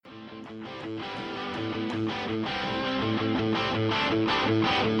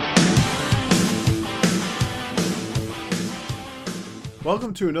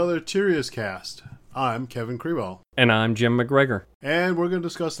Welcome to another Tyrius Cast. I'm Kevin Krewell. And I'm Jim McGregor. And we're going to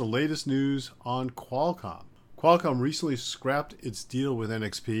discuss the latest news on Qualcomm. Qualcomm recently scrapped its deal with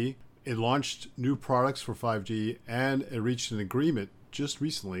NXP. It launched new products for 5G, and it reached an agreement just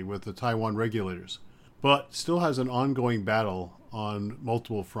recently with the Taiwan regulators, but still has an ongoing battle on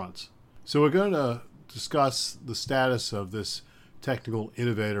multiple fronts. So we're going to discuss the status of this technical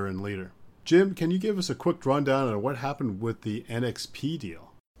innovator and leader. Jim, can you give us a quick rundown on what happened with the NXP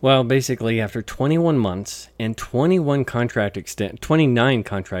deal? Well, basically, after 21 months and 29 contract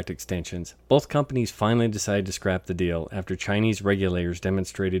extensions, both companies finally decided to scrap the deal after Chinese regulators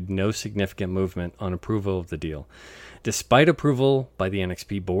demonstrated no significant movement on approval of the deal, despite approval by the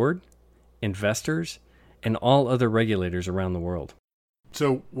NXP board, investors, and all other regulators around the world.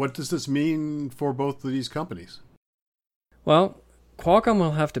 So what does this mean for both of these companies? Well, Qualcomm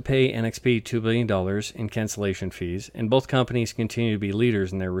will have to pay NXP $2 billion in cancellation fees, and both companies continue to be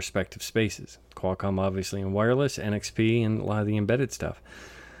leaders in their respective spaces. Qualcomm obviously in wireless, NXP in a lot of the embedded stuff.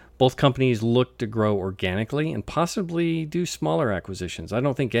 Both companies look to grow organically and possibly do smaller acquisitions. I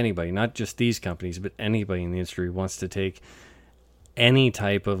don't think anybody, not just these companies, but anybody in the industry wants to take any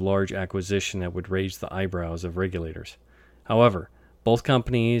type of large acquisition that would raise the eyebrows of regulators. However, both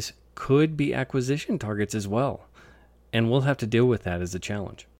companies could be acquisition targets as well, and we'll have to deal with that as a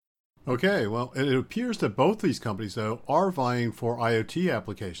challenge. Okay, well, it appears that both these companies, though, are vying for IoT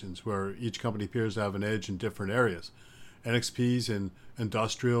applications, where each company appears to have an edge in different areas. NXP's in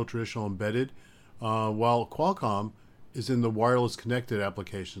industrial, traditional embedded, while Qualcomm is in the wireless connected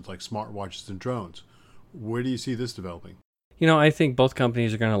applications like smartwatches and drones. Where do you see this developing? I think both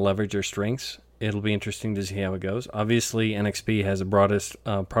companies are going to leverage their strengths. It'll be interesting to see how it goes. Obviously, NXP has the broadest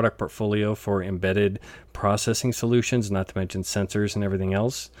product portfolio for embedded processing solutions, not to mention sensors and everything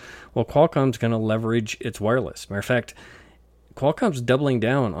else. Well, Qualcomm's going to leverage its wireless. Matter of fact, Qualcomm's doubling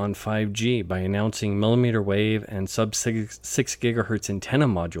down on 5G by announcing millimeter wave and sub-6 gigahertz antenna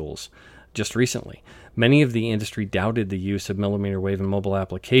modules just recently. Many of the industry doubted the use of millimeter wave in mobile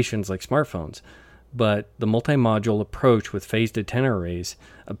applications like smartphones, but the multi-module approach with phased antenna arrays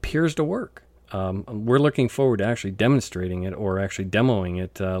appears to work. We're looking forward to actually demonstrating it or actually demoing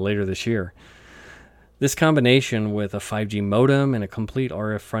it later this year. This combination with a 5G modem and a complete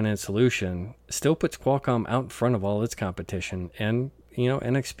RF front-end solution still puts Qualcomm out in front of all its competition, and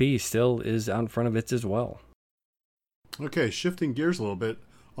NXP still is out in front of its as well. Okay, shifting gears a little bit,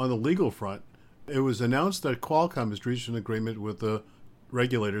 on the legal front, it was announced that Qualcomm has reached an agreement with the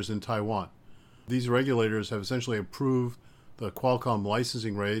regulators in Taiwan. These regulators have essentially approved the Qualcomm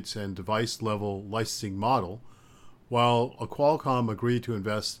licensing rates and device-level licensing model, while Qualcomm agreed to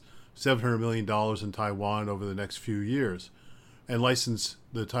invest $700 million in Taiwan over the next few years and license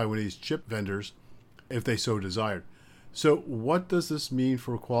the Taiwanese chip vendors if they so desired. So what does this mean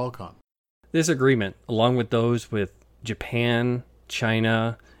for Qualcomm? This agreement, along with those with Japan,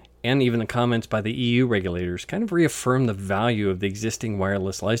 China, and even the comments by the EU regulators, kind of reaffirm the value of the existing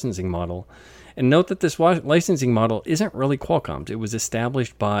wireless licensing model. And note that this licensing model isn't really Qualcomm's. It was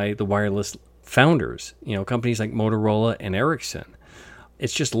established by the wireless founders, companies like Motorola and Ericsson.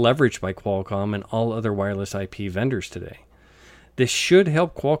 It's just leveraged by Qualcomm and all other wireless IP vendors today. This should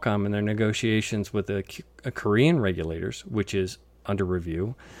help Qualcomm in their negotiations with the Korean regulators, which is under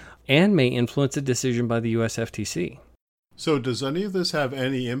review, and may influence a decision by the US FTC. So does any of this have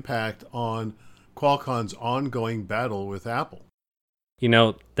any impact on Qualcomm's ongoing battle with Apple?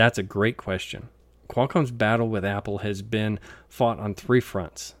 That's a great question. Qualcomm's battle with Apple has been fought on three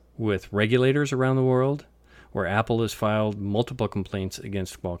fronts: with regulators around the world, where Apple has filed multiple complaints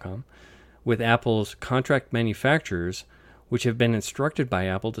against Qualcomm, with Apple's contract manufacturers, which have been instructed by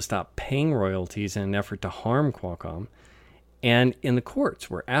Apple to stop paying royalties in an effort to harm Qualcomm, and in the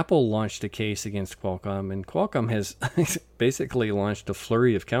courts, where Apple launched a case against Qualcomm, and Qualcomm has basically launched a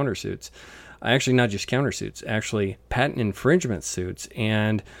flurry of countersuits. Actually, not just countersuits, actually patent infringement suits,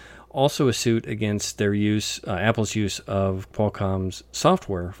 and also a suit against their Apple's use of Qualcomm's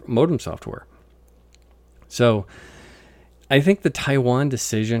software, modem software. So I think the Taiwan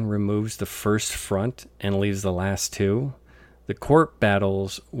decision removes the first front and leaves the last two. The court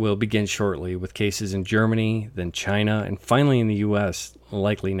battles will begin shortly, with cases in Germany, then China, and finally in the U.S.,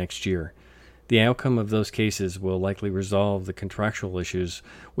 likely next year. The outcome of those cases will likely resolve the contractual issues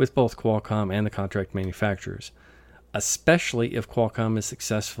with both Qualcomm and the contract manufacturers, especially if Qualcomm is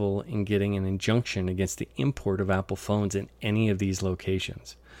successful in getting an injunction against the import of Apple phones in any of these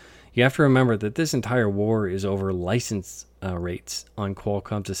locations. You have to remember that this entire war is over license rates on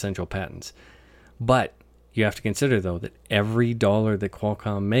Qualcomm's essential patents. But you have to consider, though, that every dollar that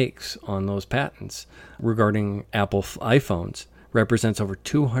Qualcomm makes on those patents regarding Apple iPhones represents over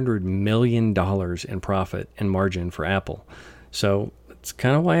 $200 million in profit and margin for Apple. So it's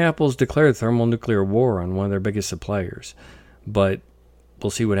kind of why Apple's declared thermonuclear war on one of their biggest suppliers. But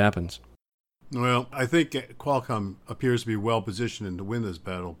we'll see what happens. Well, I think Qualcomm appears to be well positioned to win this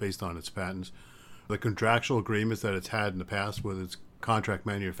battle based on its patents. The contractual agreements that it's had in the past with its contract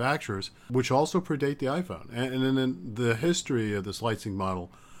manufacturers, which also predate the iPhone, and then the history of this licensing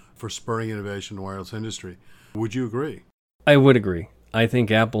model for spurring innovation in the wireless industry. Would you agree? I would agree. I think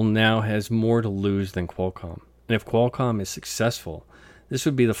Apple now has more to lose than Qualcomm. And if Qualcomm is successful, this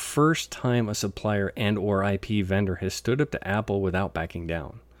would be the first time a supplier and or IP vendor has stood up to Apple without backing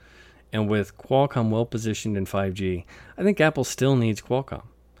down. And with Qualcomm well positioned in 5G, I think Apple still needs Qualcomm.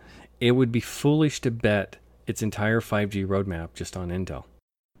 It would be foolish to bet its entire 5G roadmap just on Intel.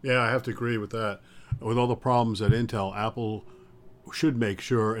 Yeah, I have to agree with that. With all the problems at Intel, Apple should make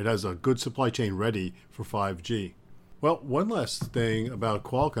sure it has a good supply chain ready for 5G. Well, one last thing about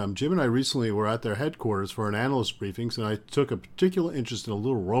Qualcomm. Jim and I recently were at their headquarters for an analyst briefings, and I took a particular interest in a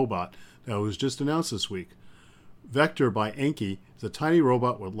little robot that was just announced this week. Vector by Enki is a tiny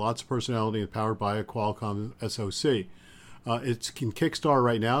robot with lots of personality and powered by a Qualcomm SoC. It's in Kickstarter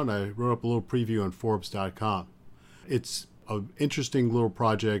right now, and I wrote up a little preview on Forbes.com. It's an interesting little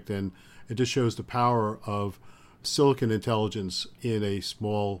project, and it just shows the power of silicon intelligence in a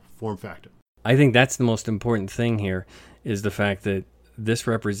small form factor. I think that's the most important thing here, is the fact that this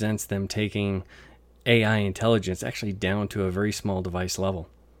represents them taking AI intelligence actually down to a very small device level,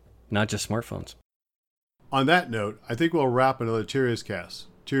 not just smartphones. On that note, I think we'll wrap another Tirias Cast.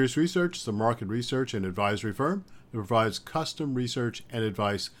 Tirias Research is a market research and advisory firm that provides custom research and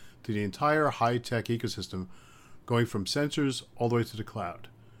advice to the entire high-tech ecosystem, going from sensors all the way to the cloud.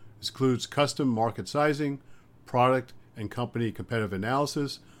 This includes custom market sizing, product and company competitive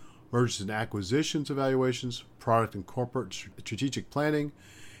analysis, mergers and acquisitions evaluations, product and corporate strategic planning,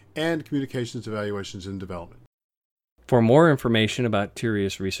 and communications evaluations and development. For more information about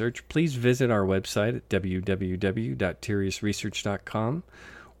Tirias Research, please visit our website at www.tiriasresearch.com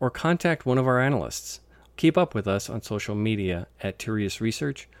or contact one of our analysts. Keep up with us on social media at Tirias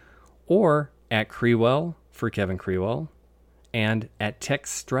Research or at Crewell for Kevin Crewell and at Tech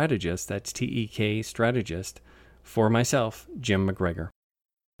Strategist, that's TEK Strategist, for myself, Jim McGregor.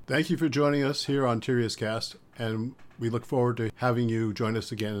 Thank you for joining us here on Tirias Cast, and we look forward to having you join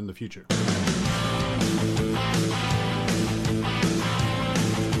us again in the future.